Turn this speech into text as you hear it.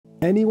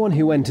Anyone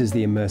who enters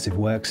the immersive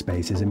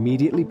workspace is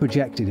immediately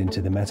projected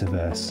into the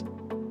metaverse.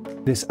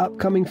 This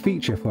upcoming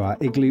feature for our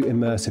Igloo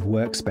immersive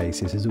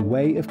workspaces is a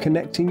way of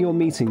connecting your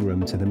meeting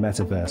room to the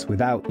metaverse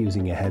without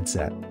using a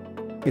headset.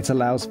 It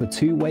allows for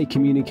two-way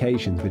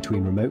communications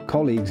between remote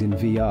colleagues in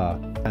VR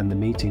and the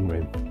meeting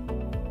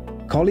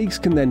room. Colleagues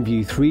can then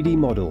view 3D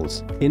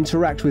models,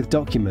 interact with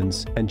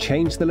documents, and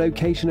change the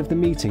location of the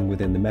meeting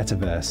within the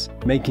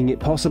metaverse, making it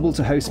possible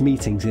to host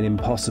meetings in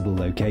impossible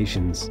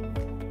locations.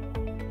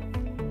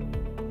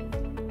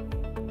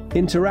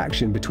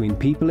 Interaction between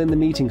people in the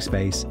meeting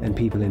space and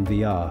people in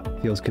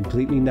VR feels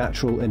completely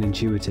natural and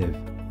intuitive.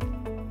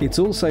 It's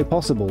also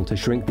possible to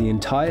shrink the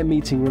entire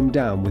meeting room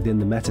down within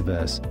the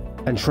metaverse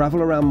and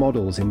travel around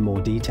models in more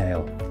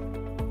detail.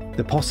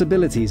 The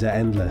possibilities are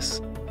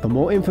endless. For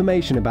more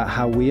information about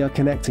how we are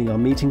connecting our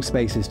meeting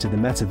spaces to the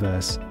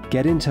metaverse,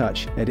 get in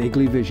touch at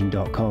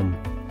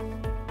igloovision.com.